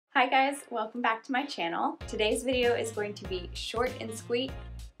Hi guys, welcome back to my channel. Today's video is going to be short and squeet.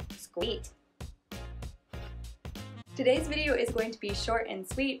 Today's video is going to be short and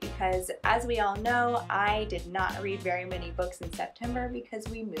sweet because, as we all know, I did not read very many books in September because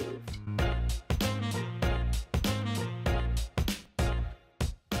we moved.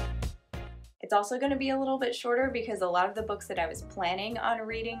 It's also going to be a little bit shorter because a lot of the books that I was planning on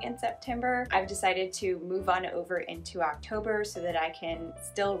reading in September, I've decided to move on over into October so that I can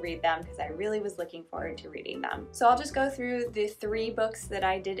still read them because I really was looking forward to reading them. So I'll just go through the 3 books that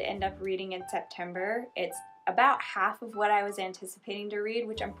I did end up reading in September. It's about half of what I was anticipating to read,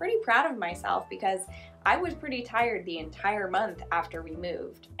 which I'm pretty proud of myself because I was pretty tired the entire month after we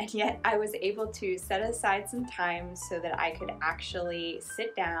moved, and yet I was able to set aside some time so that I could actually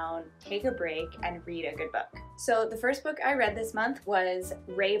sit down, take a break, and read a good book. So the first book I read this month was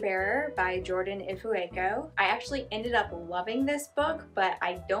Raybearer by Jordan Ifueko. I actually ended up loving this book, but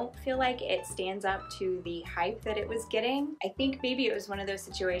I don't feel like it stands up to the hype that it was getting. I think maybe it was one of those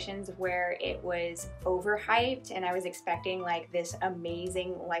situations where it was overhyped and I was expecting like this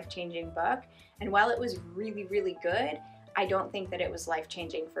amazing, life-changing book. And while it was really, really good, I don't think that it was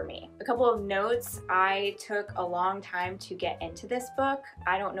life-changing for me. A couple of notes: I took a long time to get into this book.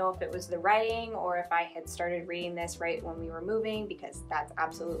 I don't know if it was the writing or if I had started reading this right when we were moving, because that's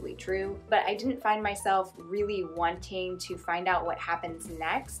absolutely true. But I didn't find myself really wanting to find out what happens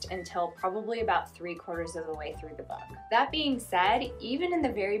next until probably about 3/4 of the way through the book. That being said, even in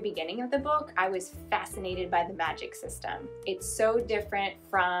the very beginning of the book, I was fascinated by the magic system. It's so different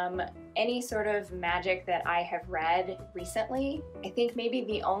from any sort of magic that I have read recently. I think maybe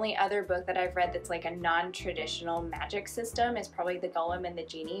the only other book that I've read that's like a non-traditional magic system is probably The Golem and the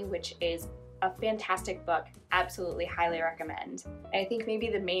Genie, which is a fantastic book. Absolutely highly recommend. And I think maybe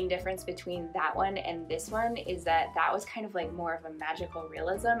the main difference between that one and this one is that that was kind of like more of a magical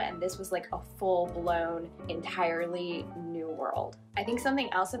realism, and this was like a full-blown, entirely new world. I think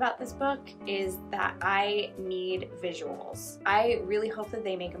something else about this book is that I need visuals. I really hope that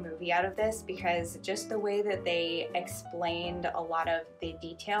they make a movie out of this, because just the way that they explained a lot of the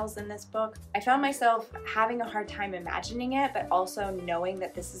details in this book, I found myself having a hard time imagining it, but also knowing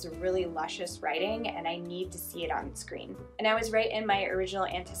that this is a really luscious writing and I need to see it on screen. And I was right in my original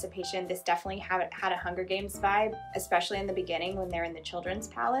anticipation. This definitely had a Hunger Games vibe, especially in the beginning when they're in the children's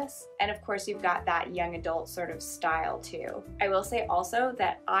palace. And of course you've got that young adult sort of style too. I will say also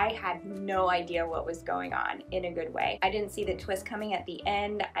that I had no idea what was going on in a good way. I didn't see the twist coming at the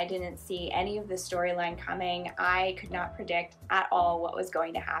end. I didn't see any of the storyline coming. I could not predict at all what was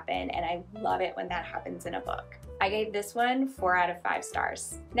going to happen, and I love it when that happens in a book. I gave this one 4 out of 5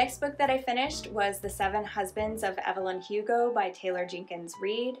 stars. Next book that I finished was The 7 Husbands of Evelyn Hugo by Taylor Jenkins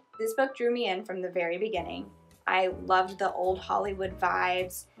Reid. This book drew me in from the very beginning. I loved the old Hollywood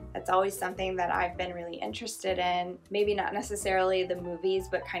vibes. That's always something that I've been really interested in. Maybe not necessarily the movies,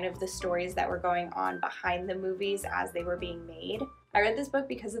 but kind of the stories that were going on behind the movies as they were being made. I read this book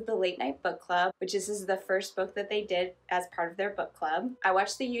because of the Late Night Book Club, which this is the first book that they did as part of their book club. I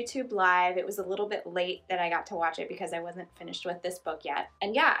watched the YouTube live. It was a little bit late that I got to watch it because I wasn't finished with this book yet.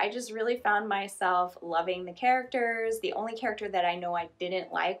 And yeah, I just really found myself loving the characters. The only character that I know I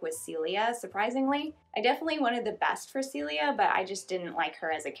didn't like was Celia, surprisingly. I definitely wanted the best for Celia, but I just didn't like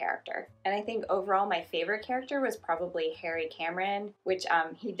her as a character. And I think overall my favorite character was probably Harry Cameron, which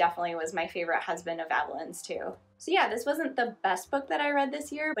he definitely was my favorite husband of Evelyn's too. So yeah, this wasn't the best book that I read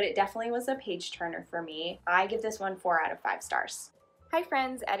this year, but it definitely was a page turner for me. I give this one 4 out of 5 stars. Hi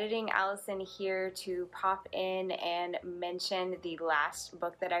friends, Editing Allison here to pop in and mention the last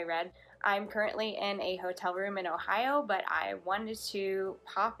book that I read. I'm currently in a hotel room in Ohio, but I wanted to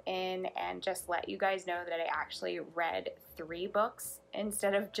pop in and just let you guys know that I actually read 3 books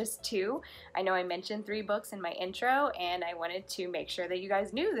instead of just 2. I know I mentioned 3 books in my intro, and I wanted to make sure that you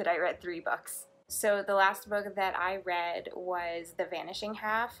guys knew that I read 3 books. So the last book that I read was The Vanishing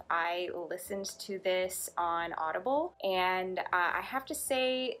Half. I listened to this on Audible, and I have to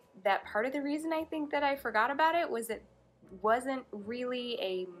say that part of the reason I think that I forgot about it was it wasn't really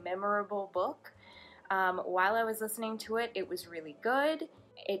a memorable book. While I was listening to it, it was really good.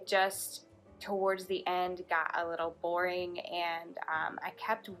 It just, towards the end, got a little boring, and I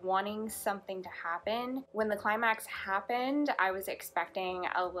kept wanting something to happen. When the climax happened, I was expecting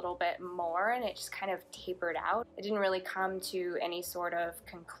a little bit more, and it just kind of tapered out. It didn't really come to any sort of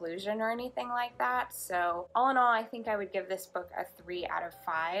conclusion or anything like that. So all in all, I think I would give this book a 3 out of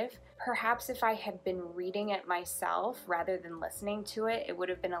 5. Perhaps if I had been reading it myself rather than listening to it, it would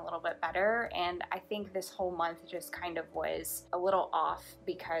have been a little bit better. And I think this whole month just kind of was a little off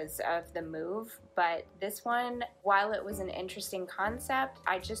because of the move. move, but this one, while it was an interesting concept,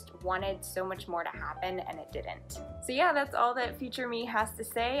 I just wanted so much more to happen and it didn't. So yeah, that's all that future me has to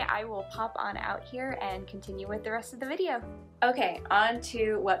say. I will pop on out here and continue with the rest of the video. Okay, on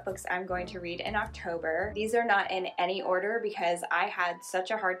to what books I'm going to read in October. These are not in any order because I had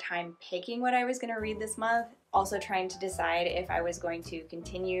such a hard time picking what I was going to read this month. Also trying to decide if I was going to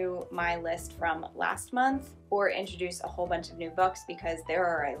continue my list from last month or introduce a whole bunch of new books because there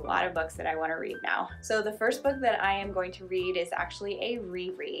are a lot of books that I want to read now. So the first book that I am going to read is actually a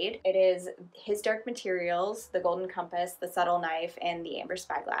reread. It is His Dark Materials, The Golden Compass, The Subtle Knife, and The Amber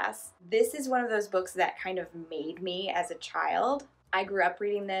Spyglass. This is one of those books that kind of made me as a child. I grew up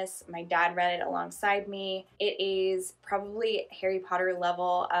reading this. My dad read it alongside me. It is probably Harry Potter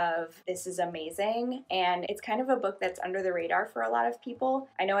level of this is amazing, and it's kind of a book that's under the radar for a lot of people.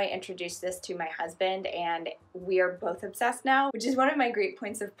 I know I introduced this to my husband and we are both obsessed now, which is one of my great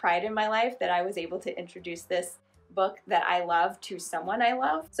points of pride in my life that I was able to introduce this book that I love to someone I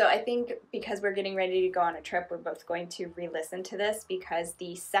love. So I think because we're getting ready to go on a trip, we're both going to re-listen to this because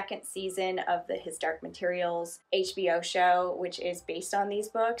the second season of the His Dark Materials HBO show, which is based on these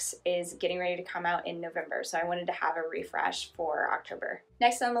books, is getting ready to come out in November. So I wanted to have a refresh for October.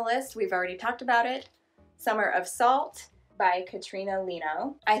 Next on the list, we've already talked about it, Summer of Salt by Katrina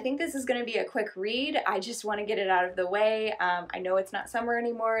Lino. I think this is going to be a quick read. I just want to get it out of the way. I know it's not summer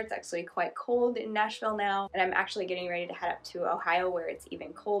anymore. It's actually quite cold in Nashville now, and I'm actually getting ready to head up to Ohio where it's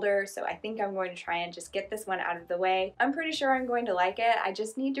even colder, so I think I'm going to try and just get this one out of the way. I'm pretty sure I'm going to like it. I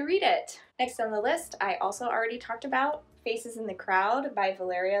just need to read it. Next on the list, I also already talked about Faces in the Crowd by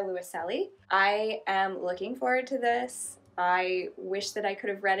Valeria Luiselli. I am looking forward to this. I wish that I could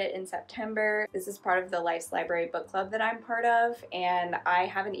have read it in September. This is part of the Life's Library book club that I'm part of, and I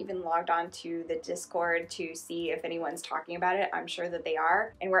haven't even logged on to the Discord to see if anyone's talking about it. I'm sure that they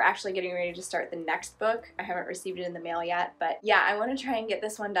are, and we're actually getting ready to start the next book. I haven't received it in the mail yet, but yeah, I want to try and get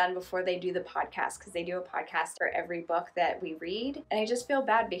this one done before they do the podcast, because they do a podcast for every book that we read, and I just feel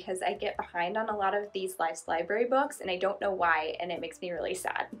bad because I get behind on a lot of these Life's Library books, and I don't know why, and it makes me really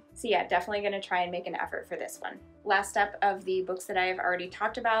sad. So yeah, definitely going to try and make an effort for this one. Last up of the books that I have already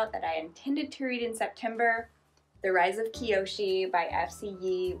talked about that I intended to read in September, The Rise of Kyoshi by F.C.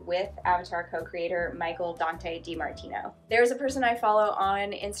 Yee with Avatar co-creator Michael Dante DiMartino. There's a person I follow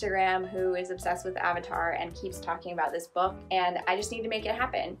on Instagram who is obsessed with Avatar and keeps talking about this book, and I just need to make it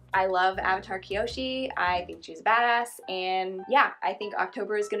happen. I love Avatar Kyoshi, I think she's a badass, and yeah, I think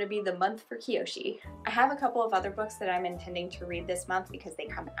October is going to be the month for Kyoshi. I have a couple of other books that I'm intending to read this month because they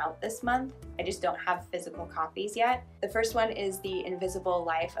come out this month. I just don't have physical copies yet. The first one is The Invisible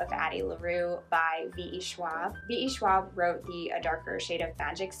Life of Addie LaRue by V.E. Schwab. V.E. Schwab wrote the A Darker Shade of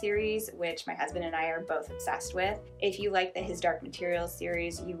Magic series, which my husband and I are both obsessed with. If you like the His Dark Materials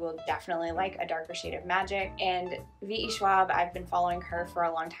series, you will definitely like A Darker Shade of Magic. And V.E. Schwab, I've been following her for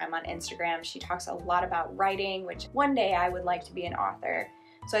a long time on Instagram. She talks a lot about writing, which one day I would like to be an author.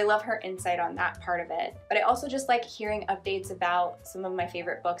 So I love her insight on that part of it. But I also just like hearing updates about some of my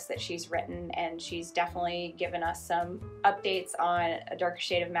favorite books that she's written, and she's definitely given us some updates on A Darker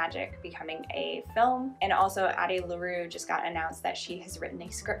Shade of Magic becoming a film. And also Addie LaRue just got announced that she has written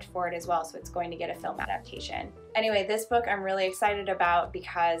a script for it as well, so it's going to get a film adaptation. Anyway, this book I'm really excited about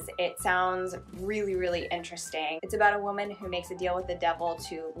because it sounds really, really interesting. It's about a woman who makes a deal with the devil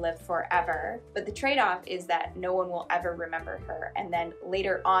to live forever, but the trade-off is that no one will ever remember her, and then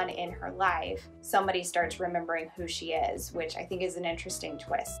later on in her life, somebody starts remembering who she is, which I think is an interesting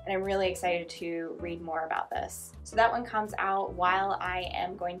twist. And I'm really excited to read more about this. So that one comes out while I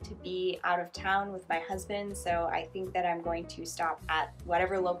am going to be out of town with my husband, so I think that I'm going to stop at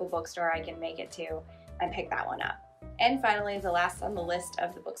whatever local bookstore I can make it to and pick that one up. And finally, the last on the list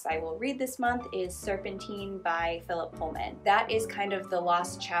of the books I will read this month is Serpentine by Philip Pullman. That is kind of the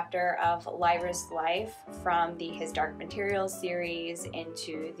lost chapter of Lyra's life from the His Dark Materials series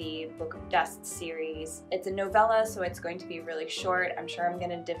into the Book of Dust series. It's a novella, so it's going to be really short. I'm sure I'm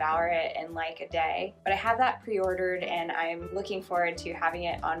going to devour it in like a day. But I have that pre-ordered, and I'm looking forward to having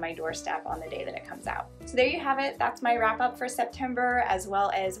it on my doorstep on the day that it comes out. So there you have it. That's my wrap up for September, as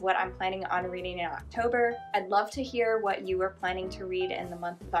well as what I'm planning on reading in October. I'd love to hear what you were planning to read in the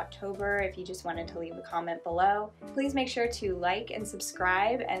month of October. If you just wanted to leave a comment below, please make sure to like and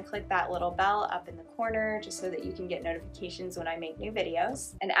subscribe and click that little bell up in the corner just so that you can get notifications when I make new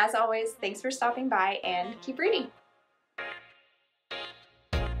videos. And as always, thanks for stopping by and keep reading.